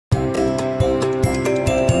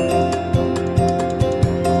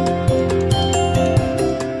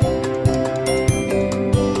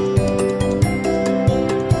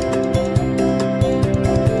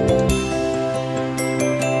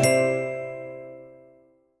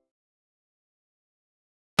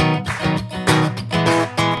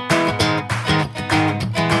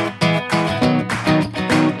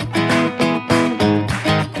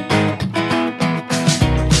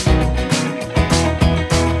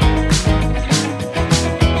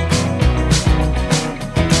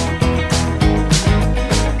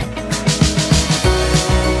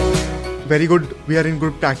very good. We are in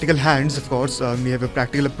good practical hands, of course. We have a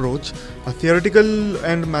practical approach. A theoretical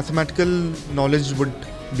and mathematical knowledge would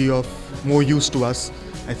be of more use to us,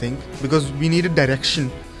 I think, because we need a direction.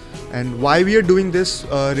 And why we are doing this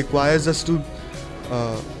requires us to.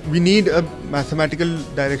 We need a mathematical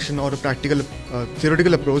direction or a practical,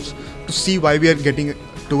 theoretical approach to see why we are getting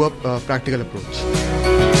to a practical approach.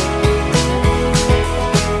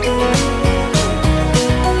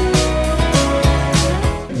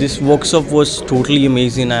 This workshop was totally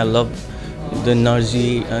amazing. I love the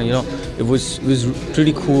energy. It was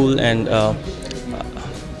pretty cool, and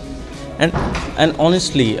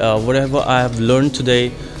honestly, whatever I have learned today,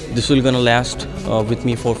 this will gonna last with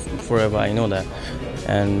me for forever. I know that,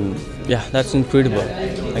 and yeah, that's incredible.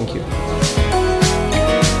 Thank you.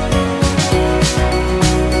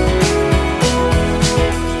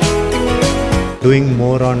 Doing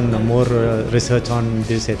more research on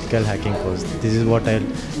this ethical hacking course. This is what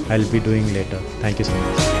I'll be doing later. Thank you so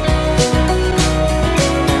much.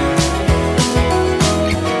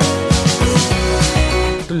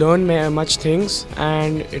 To learn much things,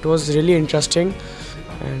 and it was really interesting,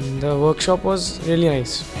 and the workshop was really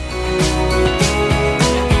nice.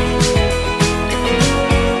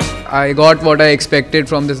 I got what I expected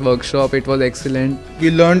from this workshop. It was excellent. We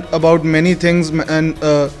learned about many things and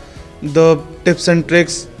the tips and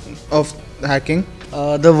tricks of hacking.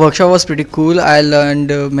 The workshop was pretty cool. I learned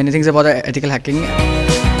many things about ethical hacking.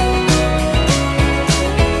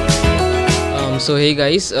 So hey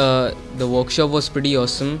guys, the workshop was pretty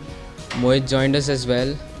awesome. Mohit joined us as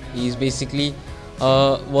well. He's basically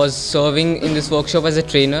was serving in this workshop as a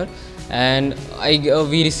trainer, and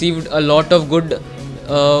we received a lot of good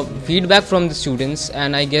feedback from the students,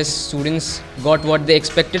 and I guess students got what they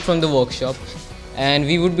expected from the workshop. And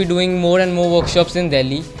we would be doing more and more workshops in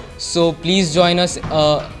Delhi. So please join us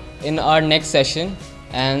in our next session,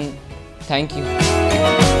 and thank you.